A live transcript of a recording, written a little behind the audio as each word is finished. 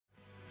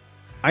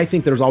I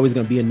think there's always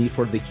going to be a need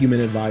for the human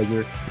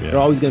advisor. There's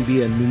always going to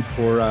be a need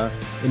for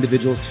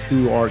individuals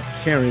who are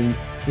caring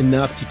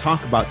enough to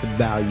talk about the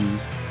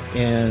values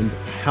and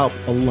help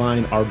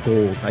align our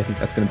goals. I think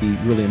that's going to be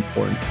really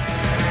important.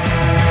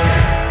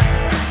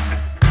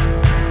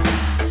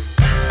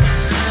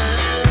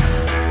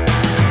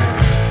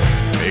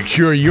 Make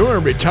sure your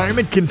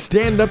retirement can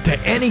stand up to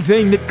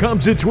anything that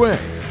comes its way.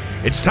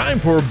 It's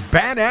time for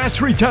Badass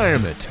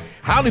Retirement.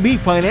 How to be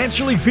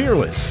financially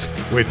fearless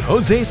with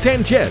Jose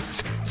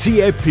Sanchez,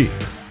 CFP.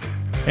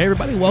 Hey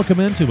everybody, welcome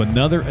into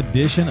another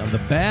edition of the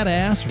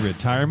Badass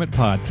Retirement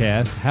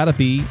Podcast, How to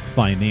Be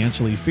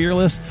Financially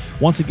Fearless.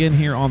 Once again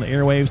here on the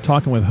airwaves,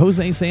 talking with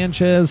Jose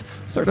Sanchez,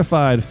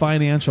 Certified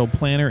Financial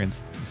Planner, and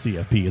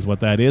CFP is what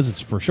that is, it's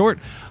for short.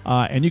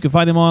 And you can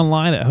find him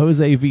online at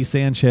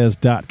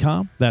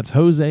josevsanchez.com. That's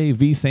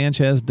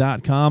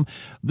josevsanchez.com.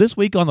 This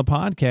week on the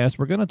podcast,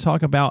 we're going to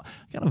talk about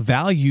kind of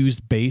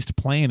values-based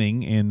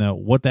planning and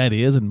what that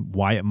is and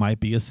why it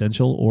might be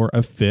essential or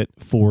a fit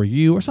for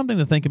you or something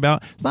to think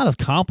about. It's not as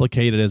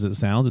complicated as it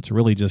sounds. It's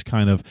really just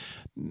kind of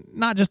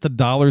not just the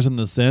dollars and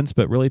the cents,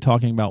 but really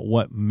talking about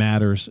what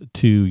matters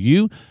to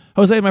you.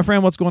 Jose, my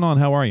friend, what's going on?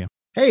 How are you?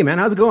 Hey, man,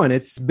 how's it going?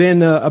 It's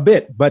been a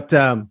bit, but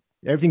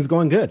everything's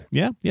going good.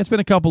 Yeah, it's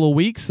been a couple of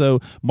weeks, so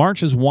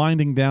March is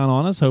winding down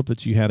on us. Hope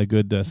that you had a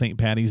good St.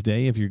 Patty's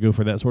Day if you go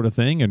for that sort of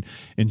thing and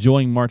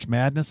enjoying March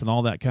Madness and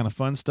all that kind of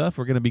fun stuff.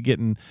 We're going to be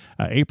getting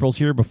April's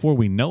here before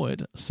we know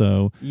it.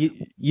 So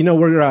you know,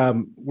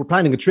 we're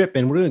planning a trip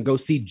and we're going to go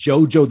see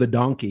Jojo the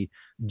donkey.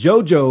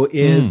 Jojo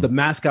is the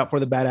mascot for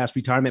the Badass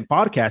Retirement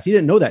Podcast. You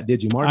didn't know that,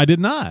 did you, Mark? I did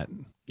not.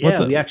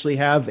 Yeah, we actually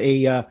have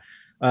a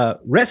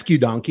rescue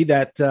donkey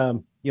that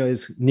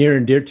is near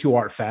and dear to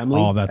our family.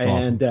 Oh, that's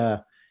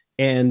awesome.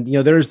 And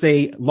there's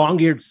a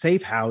long-eared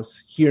safe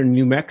house here in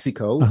New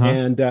Mexico.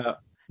 And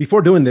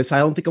before doing this, I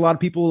don't think a lot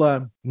of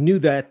people knew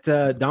that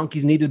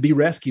donkeys needed to be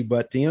rescued.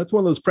 But it's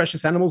one of those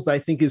precious animals that I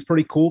think is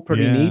pretty cool,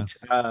 pretty neat.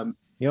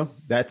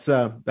 That's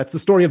the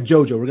story of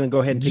Jojo. We're going to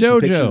go ahead and take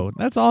some pictures.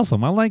 That's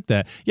awesome. I like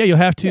that. Yeah, you'll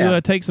have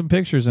to take some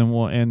pictures,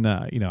 and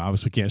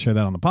obviously we can't share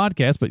that on the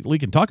podcast, but we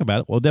can talk about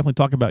it. We'll definitely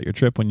talk about your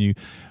trip when you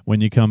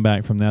come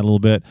back from that a little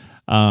bit.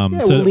 We'll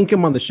link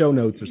them on the show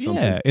notes or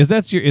something. Yeah, is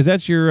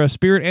that your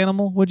spirit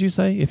animal? Would you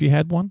say if you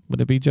had one,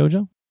 would it be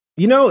Jojo?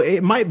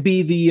 It might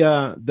be the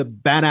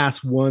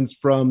badass ones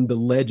from the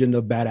Legend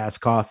of Badass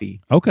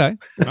Coffee. Okay,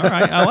 all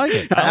right, I like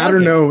it. I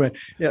don't know, man.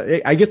 Yeah,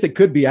 I guess it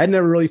could be. I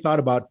never really thought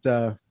about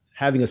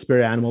having a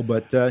spirit animal,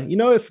 but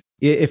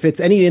if it's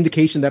any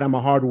indication that I'm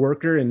a hard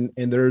worker and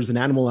there's an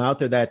animal out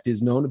there that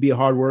is known to be a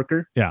hard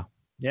worker,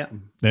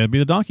 that'd be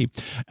the donkey.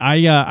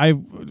 I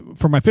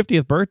for my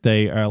 50th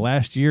birthday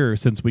last year,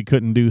 since we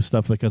couldn't do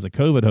stuff because of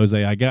COVID,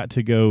 Jose, I got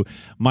to go.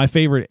 My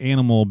favorite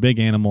animal, big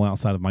animal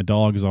outside of my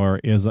dogs,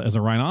 is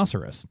a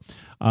rhinoceros.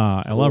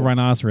 I love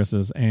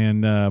rhinoceroses,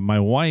 and my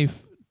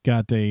wife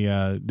did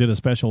a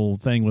special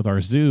thing with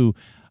our zoo.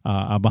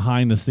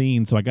 Behind the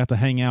scenes, so I got to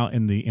hang out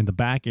in the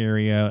back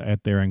area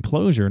at their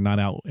enclosure, not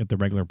out at the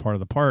regular part of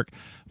the park,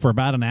 for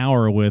about an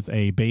hour with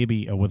a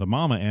baby, with a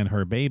mama and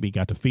her baby.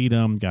 Got to feed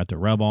them, got to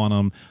rub on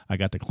them. I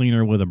got to clean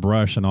her with a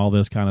brush and all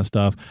this kind of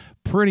stuff.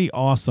 Pretty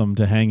awesome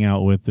to hang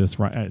out with this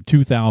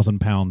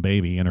 2,000-pound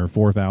baby and her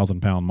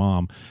 4,000-pound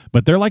mom.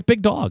 But they're like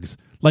big dogs.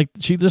 Like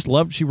she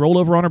rolled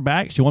over on her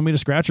back. She wanted me to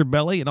scratch her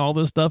belly and all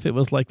this stuff. It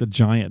was like the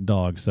giant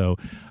dog. So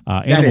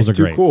animals are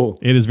great. Cool.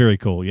 It is very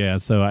cool. Yeah.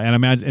 So and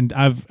imagine, and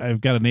I've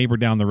got a neighbor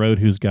down the road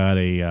who's got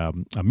a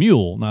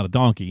mule, not a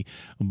donkey,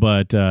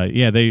 but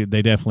they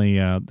definitely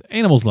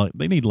animals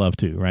they need love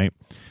too, right?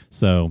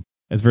 So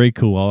it's very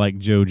cool. I like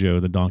Jojo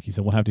the donkey,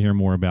 so we'll have to hear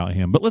more about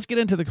him. But let's get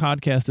into the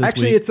podcast this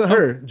Actually, week. it's a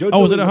her.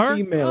 Jojo is it a her?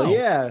 Female. Oh.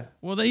 Yeah.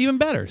 Well, they're even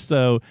better.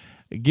 So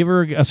give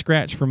her a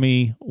scratch for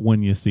me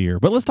when you see her.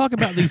 But let's talk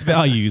about these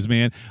values,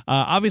 man.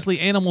 Obviously,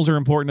 animals are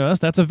important to us.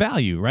 That's a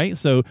value, right?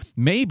 So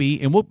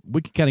maybe, and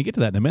we can kind of get to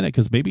that in a minute,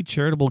 because maybe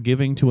charitable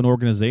giving to an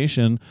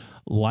organization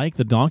like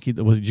the donkey,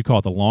 what did you call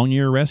it, the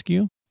long-ear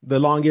rescue? The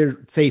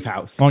long-eared safe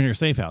house. Long-eared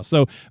safe house.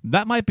 So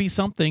that might be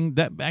something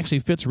that actually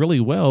fits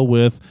really well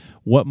with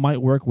what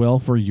might work well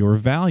for your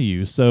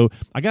values. So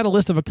I got a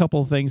list of a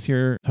couple of things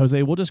here,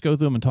 Jose. We'll just go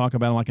through them and talk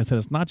about them. Like I said,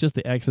 it's not just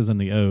the X's and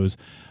the O's,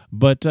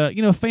 but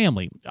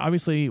family.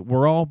 Obviously, we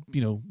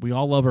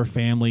all love our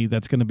family.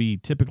 That's going to be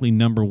typically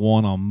number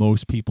one on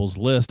most people's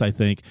list, I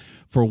think,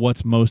 for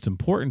what's most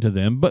important to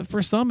them. But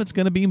for some, it's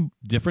going to be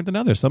different than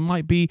others. Some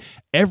might be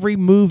every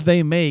move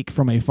they make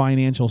from a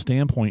financial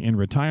standpoint in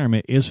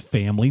retirement is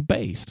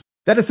family-based.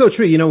 That is so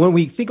true. When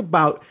we think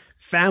about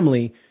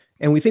family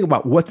and we think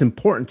about what's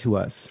important to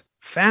us,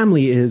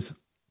 family is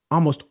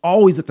almost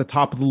always at the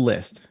top of the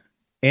list.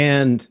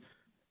 And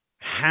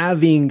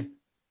having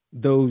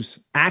those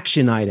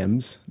action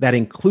items that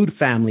include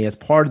family as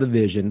part of the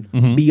vision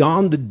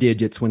beyond the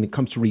digits when it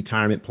comes to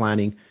retirement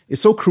planning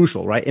is so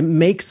crucial, right? It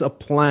makes a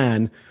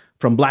plan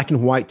from black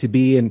and white to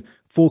be in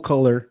full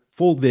color,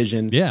 full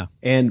vision,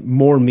 and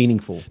more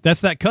meaningful.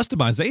 That's that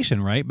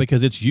customization, right?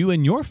 Because it's you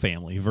and your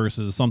family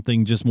versus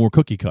something just more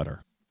cookie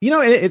cutter.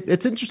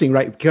 It's interesting,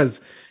 right?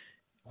 Because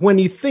when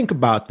you think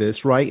about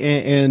this, right,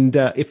 and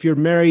if you're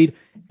married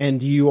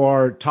and you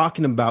are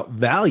talking about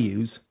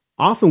values,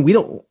 often we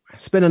don't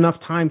spend enough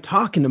time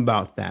talking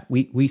about that.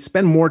 We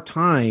spend more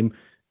time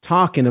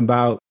talking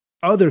about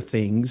other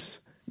things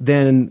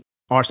than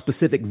our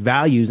specific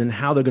values and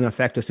how they're going to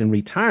affect us in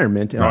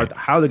retirement and Right.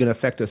 how they're going to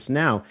affect us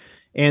now.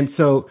 And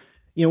so,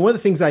 one of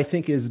the things I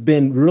think has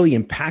been really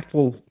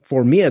impactful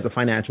for me as a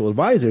financial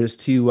advisor is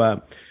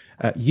to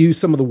use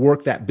some of the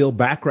work that Bill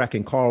Bachrach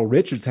and Carl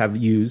Richards have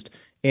used,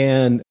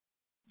 and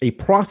a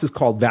process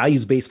called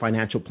values-based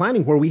financial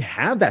planning, where we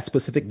have that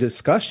specific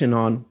discussion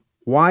on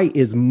why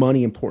is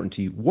money important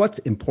to you? What's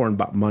important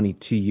about money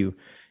to you?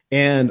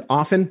 And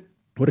often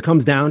what it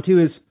comes down to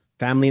is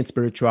family and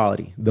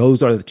spirituality.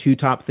 Those are the two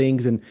top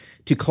things. And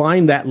to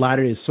climb that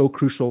ladder is so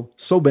crucial,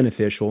 so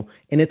beneficial.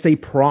 And it's a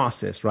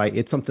process, right?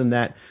 It's something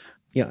that,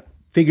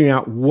 figuring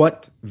out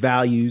what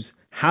values,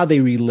 how they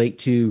relate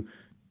to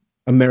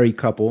a married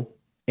couple,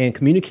 and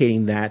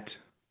communicating that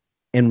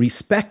and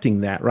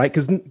respecting that, right?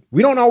 Because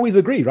we don't always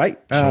agree, right?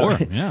 Sure.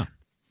 Yeah.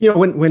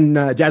 When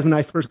Jasmine and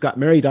I first got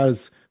married, I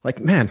was like,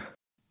 man,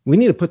 we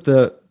need to put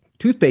the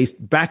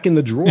toothpaste back in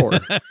the drawer.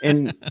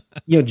 And,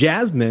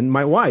 Jasmine,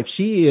 my wife,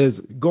 she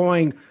is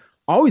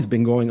always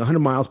been going 100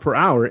 miles per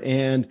hour,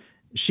 and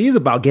she's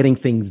about getting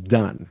things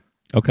done.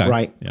 Okay.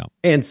 Right. Yeah.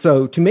 And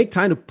so to make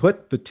time to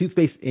put the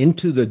toothpaste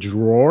into the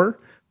drawer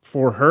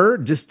for her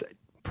just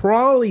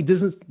probably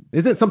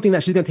isn't something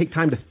that she's going to take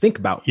time to think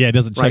about. Yeah, it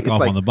doesn't check right?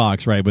 off It's on the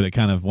box, right? But it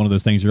kind of one of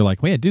those things you're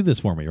like, well, yeah, do this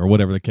for me, or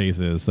whatever the case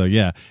is. So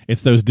yeah,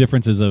 it's those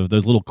differences of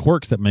those little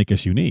quirks that make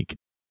us unique.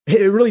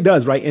 It really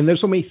does, right? And there's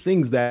so many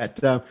things that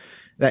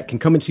can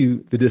come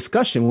into the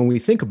discussion when we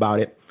think about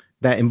it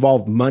that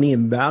involve money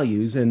and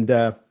values. And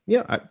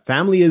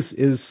family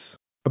is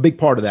a big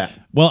part of that.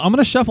 Well, I'm going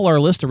to shuffle our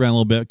list around a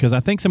little bit because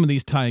I think some of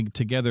these tie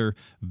together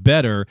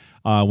better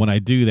when I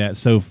do that.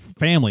 So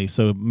family,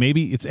 so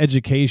maybe it's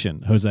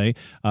education, Jose.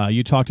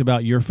 You talked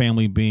about your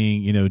family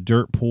being,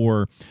 dirt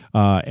poor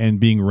and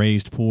being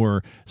raised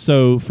poor.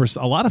 So for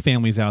a lot of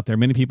families out there,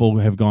 many people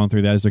have gone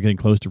through that as they're getting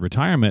close to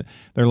retirement.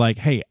 They're like,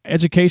 hey,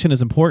 education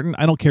is important.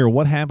 I don't care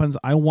what happens.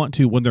 I want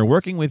to, when they're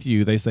working with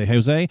you, they say,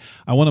 Jose,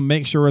 I want to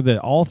make sure that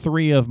all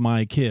 3 of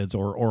my kids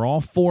or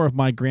all 4 of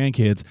my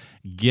grandkids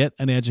get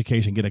an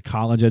education, get a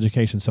college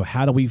education. So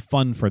how do we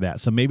fund for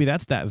that? So maybe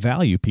that's that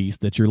value piece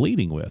that you're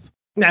leading with.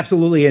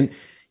 Absolutely. And,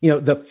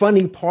 the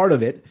funding part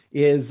of it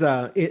is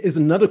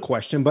another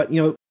question, but,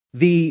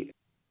 the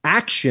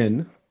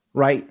action,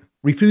 right?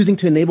 Refusing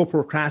to enable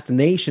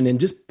procrastination and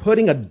just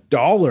putting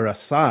 $1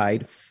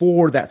 aside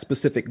for that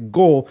specific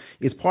goal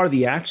is part of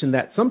the action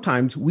that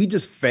sometimes we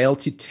just fail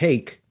to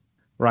take,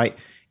 right?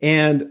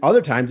 And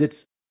other times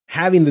it's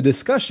having the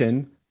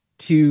discussion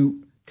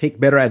to take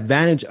better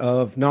advantage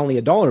of not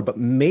only $1, but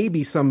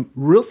maybe some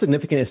real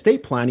significant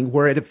estate planning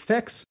where it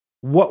affects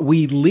what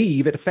we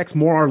leave. It affects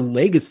more our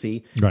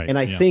legacy. Right. And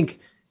I think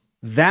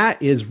that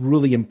is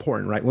really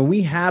important, right? When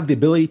we have the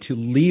ability to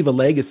leave a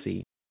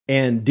legacy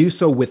and do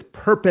so with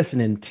purpose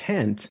and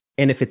intent,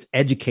 and if it's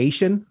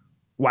education,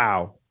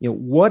 wow,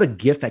 what a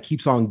gift that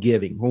keeps on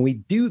giving. When we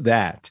do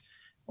that,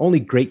 only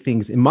great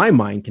things in my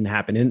mind can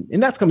happen.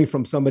 And that's coming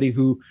from somebody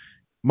who,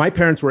 my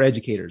parents were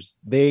educators.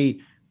 They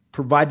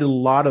provided a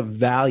lot of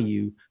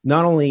value,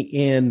 not only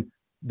in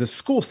the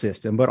school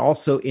system, but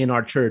also in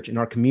our church, in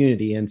our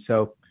community. And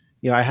so,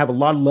 I have a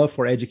lot of love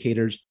for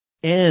educators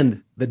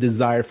and the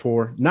desire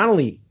for not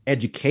only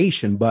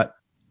education, but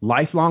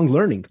lifelong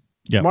learning.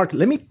 Yeah. Mark,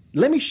 let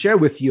me share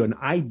with you an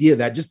idea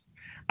that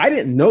I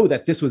didn't know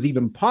that this was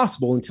even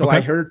possible until I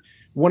heard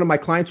one of my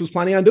clients was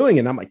planning on doing it.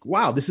 And I'm like,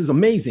 wow, this is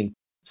amazing.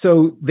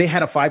 So they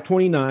had a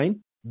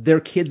 529. Their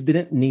kids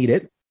didn't need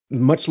it,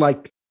 much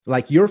like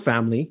your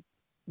family.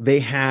 They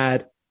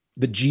had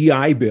the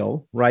GI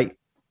Bill, right?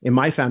 And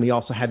my family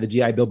also had the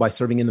GI Bill by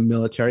serving in the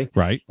military.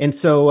 Right. And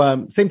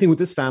so same thing with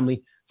this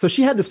family. So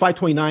she had this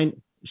 529.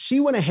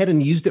 She went ahead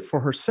and used it for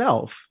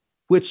herself,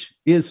 which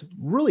is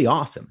really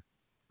awesome,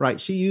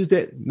 right? She used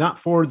it not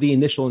for the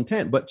initial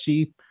intent, but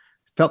she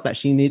felt that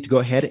she needed to go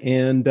ahead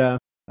and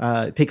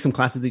take some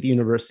classes at the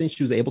university. And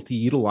she was able to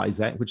utilize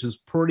that, which is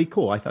pretty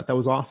cool. I thought that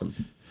was awesome.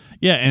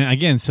 Yeah, and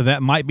again, so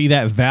that might be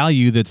that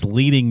value that's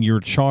leading your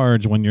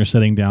charge when you're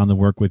sitting down to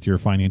work with your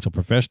financial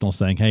professional,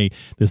 saying, "Hey,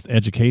 this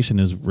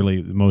education is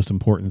really the most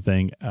important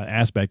thing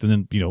aspect,"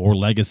 and then or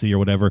legacy or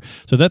whatever.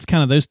 So that's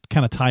those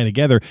kind of tie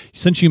together.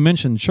 Since you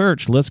mentioned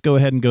church, let's go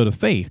ahead and go to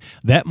faith.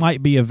 That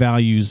might be a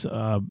values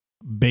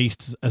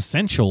based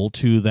essential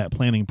to that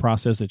planning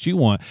process that you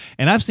want.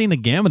 And I've seen the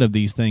gamut of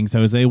these things,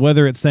 Jose,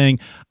 whether it's saying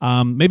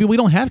maybe we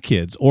don't have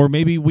kids, or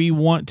maybe we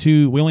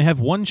only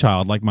have one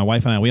child, like my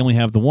wife and I, we only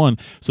have the one.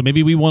 So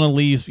maybe we want to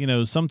leave,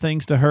 some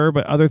things to her,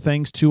 but other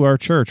things to our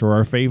church or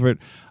our favorite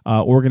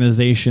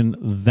organization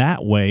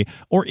that way.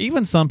 Or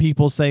even some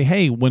people say,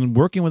 hey, when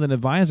working with an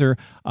advisor,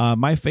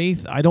 my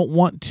faith, I don't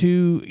want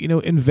to,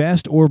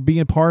 invest or be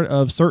a part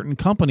of certain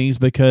companies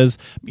because,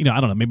 I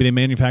don't know, maybe they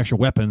manufacture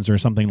weapons or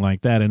something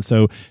like that. And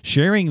so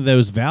sharing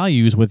those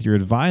values with your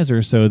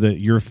advisor so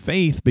that your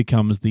faith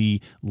becomes the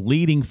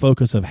leading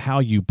focus of how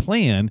you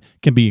plan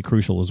can be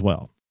crucial as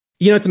well.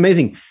 It's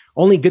amazing.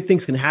 Only good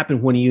things can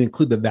happen when you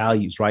include the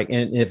values, right?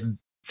 And if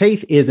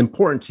faith is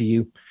important to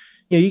you,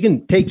 you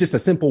can take just a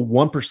simple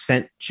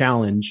 1%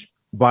 challenge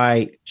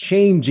by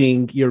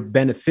changing your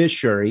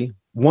beneficiary,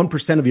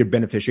 1% of your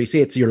beneficiary, say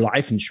it's your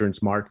life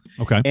insurance, Mark.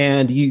 Okay.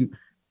 And you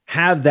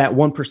have that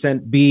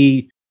 1%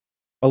 be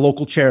a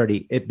local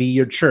charity, it be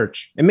your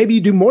church. And maybe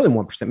you do more than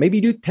 1%, maybe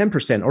you do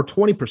 10% or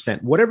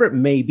 20%, whatever it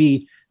may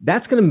be.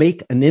 That's going to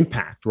make an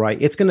impact, right?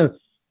 It's going to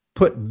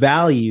put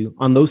value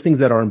on those things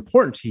that are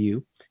important to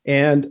you.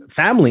 And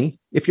family,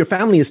 if your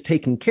family is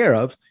taken care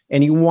of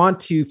and you want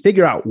to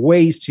figure out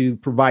ways to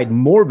provide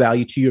more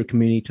value to your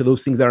community, to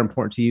those things that are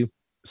important to you,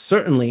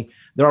 certainly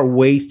there are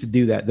ways to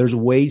do that. There's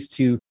ways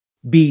to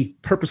be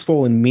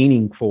purposeful and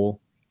meaningful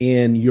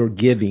in your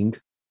giving.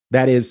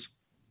 That is,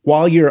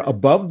 while you're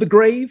above the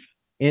grave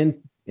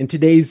in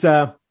today's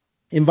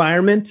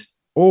environment,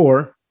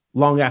 or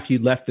long after you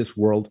left this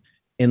world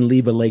and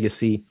leave a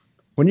legacy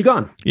when you're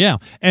gone. Yeah.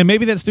 And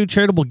maybe that's through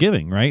charitable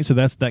giving, right? So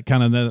that's that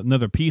kind of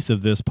another piece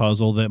of this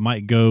puzzle that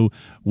might go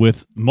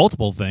with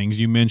multiple things.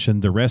 You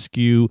mentioned the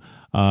rescue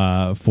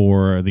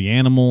for the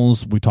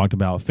animals. We talked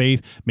about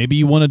faith. Maybe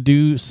you want to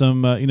do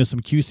some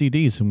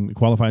QCDs, some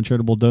qualified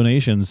charitable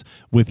donations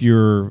with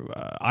your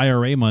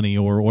IRA money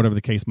or whatever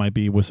the case might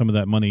be. With some of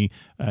that money,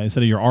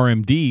 instead of your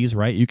RMDs,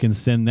 right? You can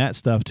send that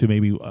stuff to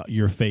maybe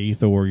your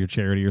faith or your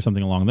charity or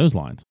something along those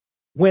lines.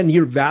 When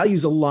your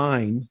values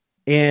align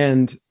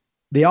and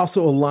they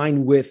also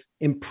align with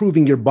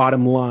improving your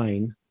bottom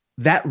line,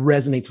 that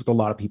resonates with a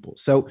lot of people.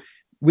 So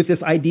with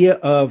this idea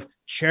of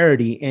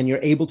charity, and you're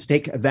able to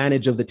take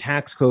advantage of the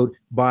tax code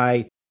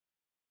by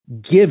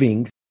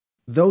giving,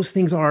 those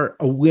things are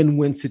a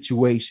win-win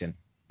situation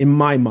in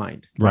my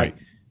mind, right?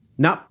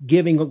 Not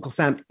giving Uncle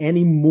Sam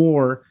any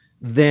more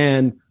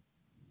than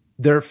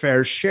their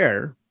fair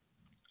share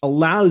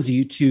allows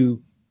you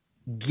to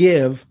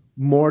give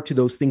more to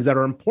those things that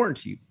are important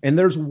to you. And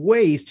there's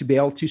ways to be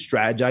able to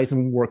strategize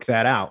and work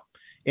that out.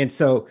 And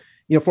so,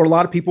 for a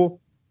lot of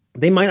people,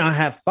 they might not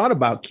have thought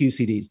about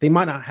QCDs. They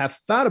might not have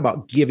thought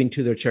about giving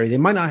to their charity. They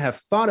might not have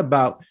thought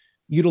about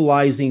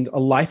utilizing a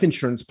life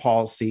insurance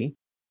policy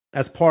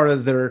as part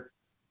of their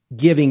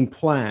giving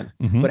plan.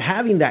 Mm-hmm. But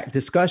having that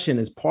discussion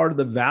as part of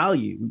the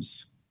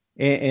values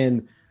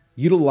and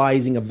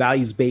utilizing a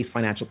values-based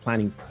financial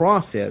planning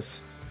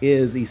process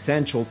is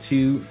essential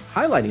to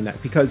highlighting that,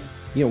 because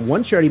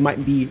one charity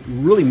might be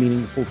really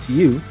meaningful to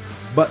you,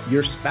 but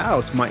your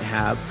spouse might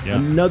have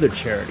another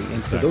charity.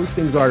 And so those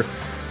things are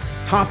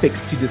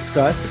topics to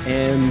discuss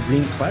and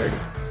bring clarity.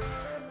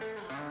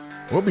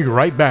 We'll be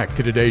right back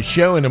to today's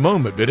show in a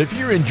moment, but if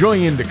you're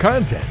enjoying the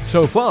content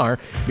so far,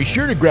 be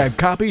sure to grab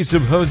copies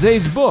of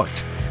Jose's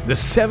books, The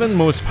 7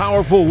 Most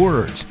Powerful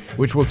Words,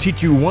 which will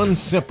teach you one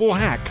simple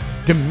hack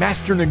to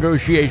master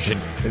negotiation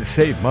and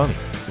save money.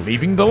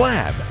 Leaving the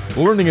lab,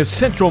 learning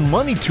essential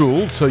money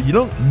tools so you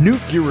don't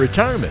nuke your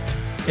retirement,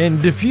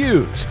 and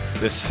Diffuse,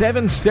 the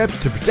 7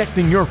 steps to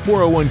protecting your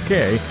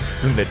 401k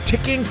from the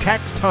ticking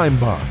tax time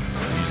bomb.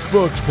 These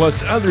books,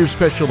 plus other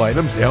special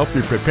items to help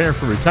you prepare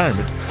for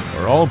retirement,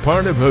 are all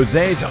part of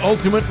Jose's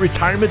Ultimate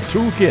Retirement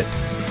Toolkit.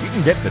 You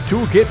can get the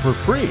toolkit for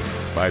free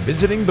by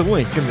visiting the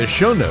link in the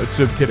show notes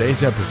of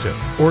today's episode,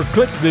 or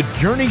click the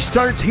Journey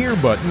Starts Here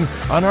button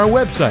on our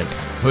website,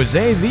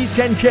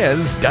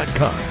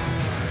 JoseVSanchez.com.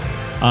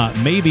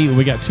 Maybe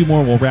we got 2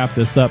 more. We'll wrap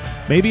this up.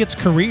 Maybe it's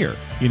career.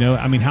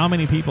 How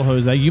many people,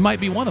 Jose, you might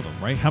be one of them,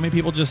 right? How many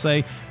people just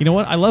say, you know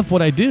what, I love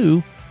what I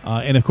do.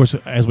 And of course,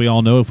 as we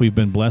all know, if we've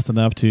been blessed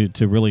enough to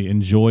really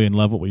enjoy and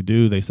love what we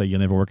do, they say you'll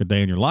never work a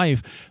day in your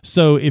life.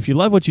 So if you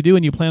love what you do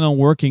and you plan on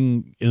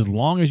working as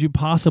long as you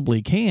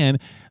possibly can,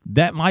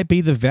 that might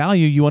be the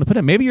value you want to put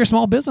in. Maybe you're a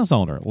small business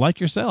owner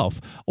like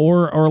yourself,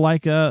 or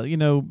like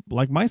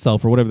like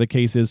myself, or whatever the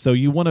case is. So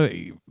you want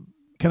to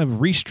kind of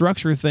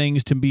restructure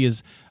things to be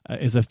as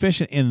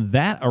efficient in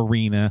that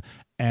arena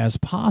as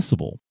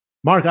possible.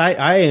 Mark,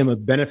 I am a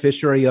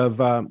beneficiary of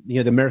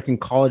the American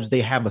College. They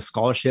have a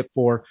scholarship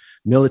for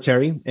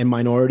military and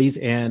minorities,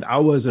 and I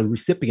was a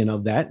recipient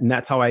of that. And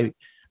that's how I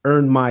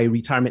earned my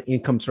retirement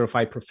income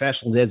certified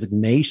professional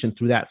designation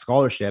through that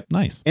scholarship.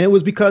 Nice. And it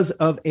was because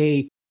of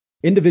a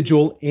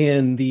individual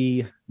in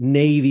the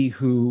Navy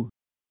who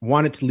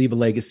wanted to leave a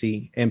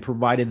legacy and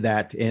provided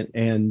that.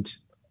 And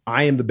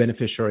I am the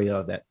beneficiary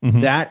of that. Mm-hmm.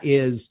 That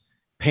is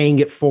paying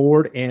it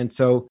forward. And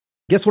so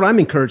guess what I'm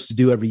encouraged to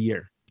do every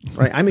year?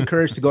 Right. I'm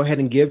encouraged to go ahead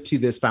and give to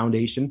this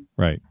foundation.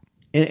 Right.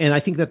 And I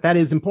think that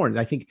is important.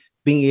 I think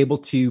being able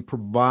to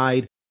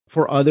provide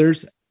for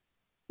others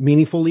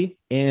meaningfully,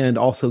 and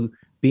also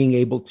being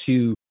able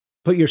to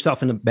put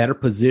yourself in a better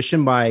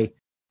position by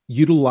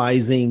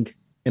utilizing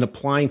and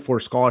applying for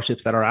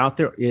scholarships that are out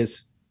there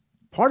is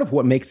part of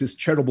what makes this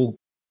charitable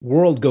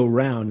world go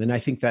round. And I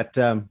think that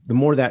the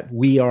more that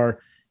we are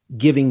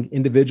giving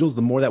individuals,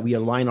 the more that we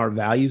align our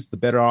values, the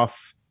better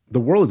off the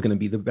world is going to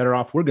be, the better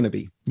off we're going to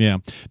be. Yeah.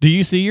 Do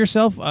you see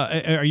yourself,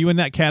 are you in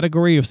that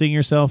category of seeing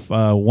yourself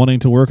wanting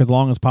to work as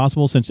long as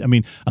possible? Since, I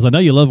mean, as I know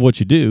you love what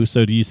you do,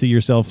 so do you see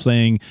yourself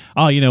saying,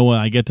 oh, when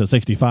I get to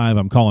 65,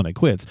 I'm calling it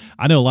quits?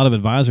 I know a lot of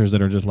advisors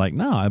that are just like,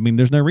 no, I mean,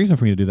 there's no reason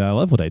for me to do that. I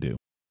love what I do.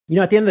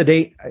 At the end of the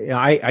day,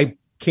 I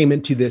came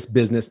into this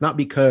business not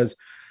because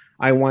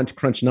I want to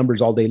crunch numbers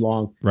all day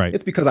long. Right.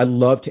 It's because I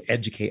love to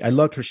educate. I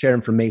love to share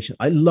information.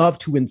 I love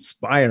to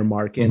inspire,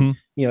 Mark. And,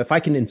 if I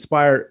can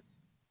inspire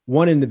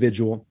one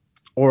individual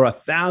or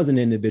 1,000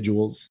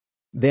 individuals,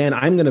 then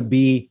I'm going to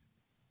be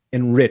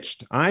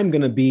enriched. I'm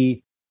going to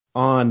be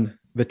on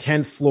the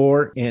 10th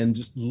floor and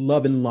just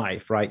loving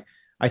life, right?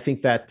 I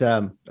think that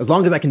as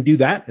long as I can do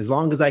that, as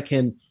long as I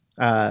can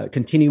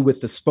continue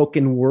with the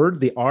spoken word,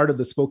 the art of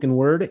the spoken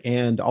word,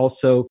 and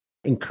also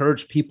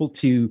encourage people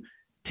to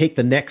take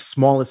the next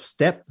smallest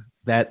step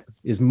that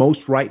is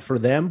most right for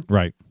them,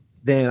 right,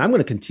 then I'm going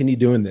to continue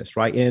doing this,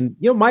 right? And,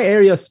 my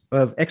area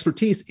of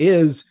expertise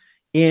is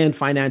in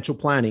financial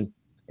planning.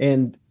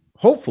 And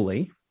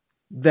hopefully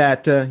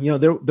that,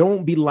 there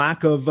won't be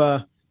lack of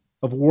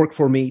work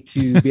for me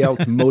to be able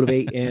to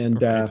motivate. And,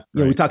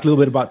 we talked a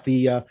little bit about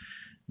the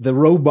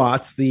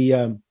robots,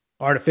 the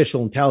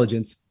artificial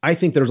intelligence. I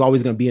think there's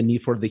always going to be a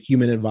need for the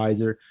human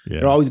advisor.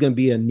 Yeah. There's always going to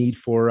be a need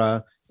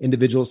for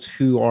individuals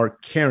who are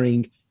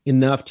caring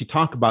enough to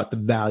talk about the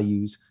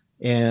values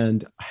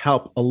and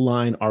help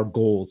align our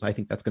goals. I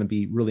think that's going to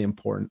be really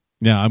important.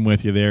 Yeah, I'm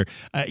with you there.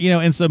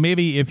 And so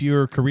maybe if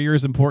your career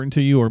is important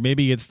to you, or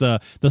maybe it's the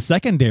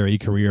secondary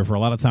career for a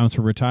lot of times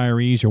for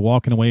retirees, you're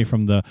walking away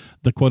from the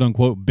quote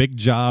unquote big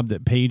job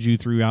that paid you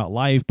throughout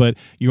life, but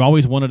you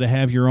always wanted to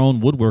have your own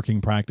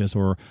woodworking practice.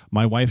 Or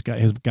my wife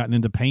has gotten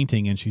into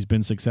painting and she's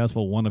been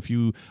successful, won a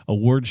few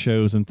award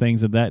shows and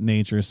things of that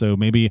nature. So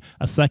maybe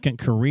a second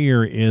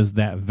career is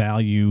that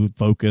value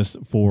focus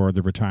for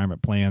the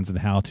retirement plans and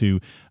how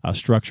to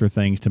structure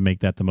things to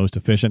make that the most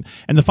efficient.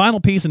 And the final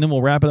piece, and then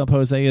we'll wrap it up,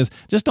 Jose, is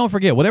just don't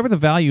forget, whatever the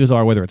values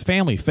are, whether it's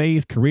family,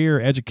 faith,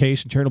 career,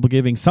 education, charitable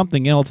giving,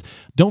 something else,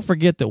 don't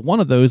forget that one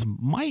of those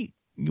might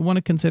you want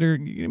to consider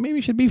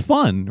maybe should be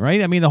fun,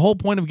 right? I mean, the whole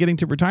point of getting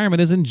to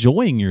retirement is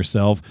enjoying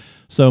yourself.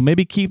 So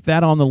maybe keep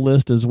that on the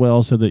list as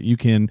well so that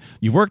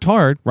you've worked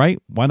hard, right?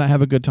 Why not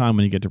have a good time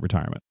when you get to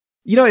retirement?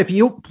 If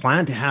you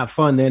plan to have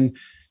fun, then,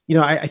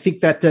 I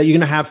think that you're going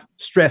to have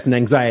stress and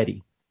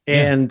anxiety.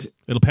 And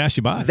it'll pass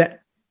you by.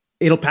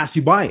 It'll pass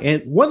you by.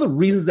 And one of the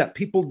reasons that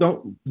people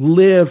don't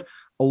live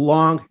a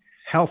long,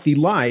 healthy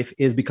life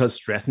is because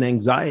stress and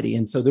anxiety.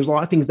 And so there's a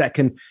lot of things that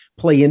can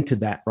play into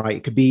that, right?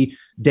 It could be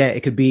debt,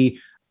 it could be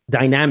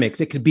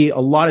dynamics, it could be a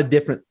lot of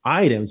different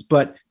items,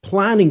 but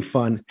planning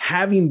fun,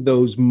 having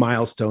those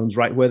milestones,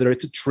 right? Whether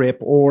it's a trip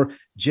or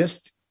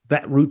just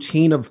that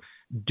routine of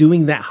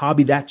doing that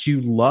hobby that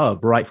you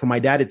love, right? For my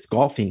dad, it's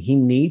golfing. He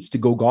needs to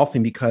go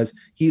golfing because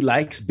he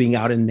likes being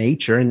out in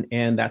nature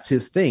and that's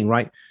his thing,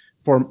 right?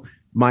 For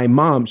my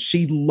mom,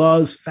 she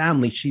loves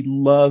family. She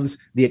loves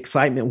the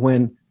excitement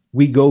when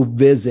we go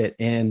visit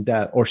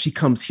or she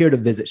comes here to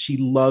visit. She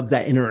loves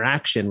that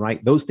interaction,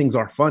 right? Those things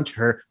are fun to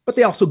her, but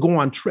they also go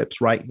on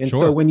trips, right? And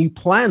so when you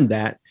plan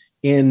that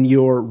in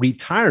your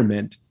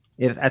retirement,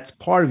 if that's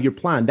part of your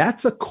plan,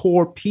 that's a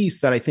core piece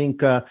that I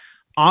think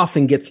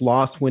often gets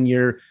lost when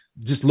you're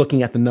just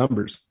looking at the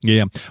numbers.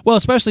 Yeah. Well,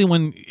 especially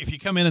if you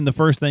come in and the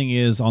first thing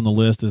is on the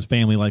list is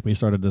family, like we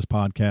started this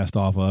podcast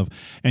off of,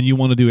 and you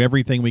want to do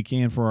everything we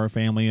can for our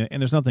family.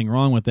 And there's nothing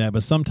wrong with that,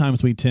 but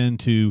sometimes we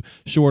tend to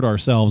short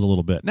ourselves a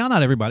little bit. Now,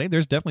 not everybody.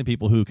 There's definitely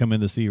people who come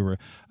in to see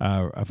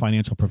a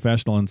financial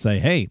professional and say,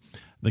 hey,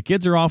 the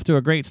kids are off to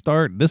a great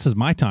start. This is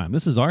my time.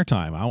 This is our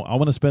time. I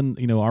want to spend,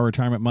 our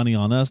retirement money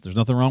on us. There's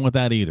nothing wrong with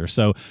that either.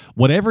 So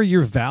whatever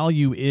your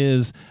value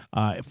is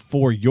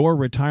for your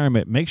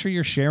retirement, make sure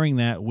you're sharing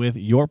that with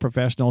your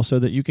professional so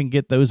that you can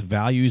get those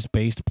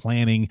values-based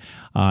planning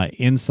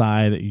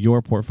inside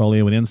your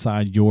portfolio and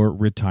inside your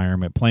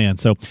retirement plan.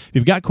 So if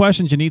you've got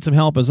questions, you need some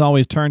help, as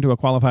always, turn to a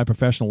qualified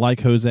professional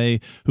like Jose,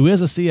 who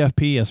is a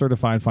CFP, a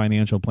certified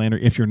financial planner,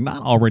 if you're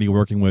not already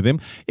working with him.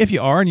 If you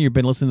are and you've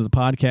been listening to the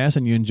podcast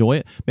and you enjoy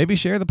it, maybe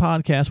share the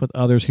podcast with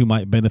others who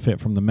might benefit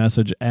from the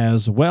message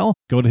as well.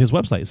 Go to his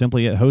website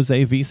simply at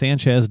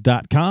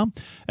josevsanchez.com.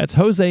 That's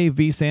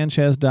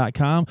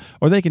josevsanchez.com.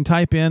 Or they can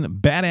type in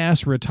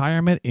Badass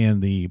Retirement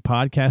in the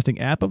podcasting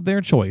app of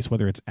their choice,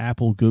 whether it's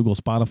Apple, Google,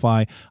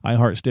 Spotify,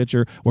 iHeart,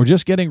 Stitcher. We're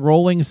just getting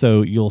rolling,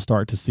 so you'll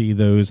start to see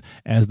those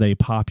as they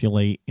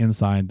populate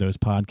inside those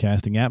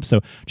podcasting apps.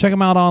 So check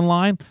them out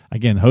online.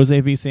 Again,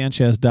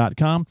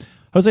 josevsanchez.com.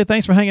 Jose,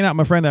 thanks for hanging out,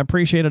 my friend. I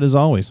appreciate it as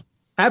always.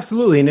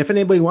 Absolutely. And if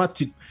anybody wants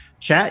to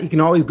chat, you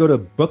can always go to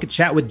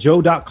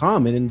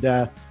bookachatwithjoe.com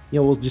and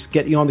we'll just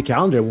get you on the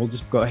calendar. We'll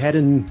just go ahead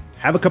and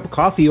have a cup of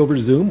coffee over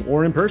Zoom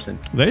or in person.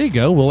 There you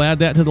go. We'll add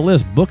that to the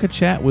list.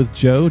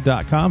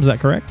 Bookachatwithjoe.com. Is that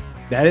correct?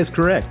 That is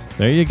correct.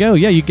 There you go.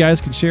 Yeah, you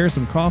guys can share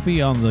some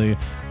coffee on the,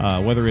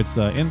 whether it's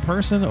in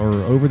person or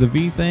over the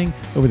V thing,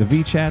 over the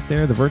V chat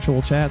there, the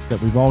virtual chats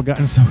that we've all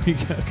gotten so we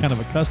got kind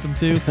of accustomed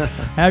to.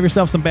 Have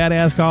yourself some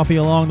badass coffee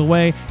along the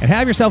way and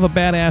have yourself a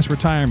badass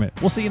retirement.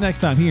 We'll see you next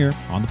time here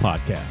on the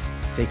podcast.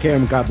 Take care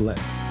and God bless.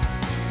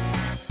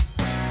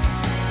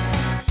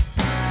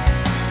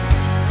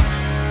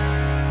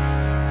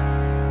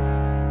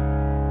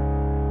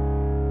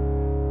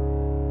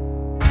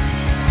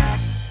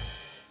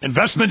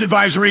 Investment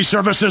advisory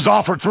services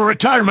offered through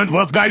Retirement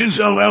Wealth Guidance,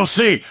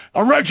 LLC,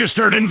 a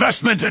registered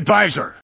investment advisor.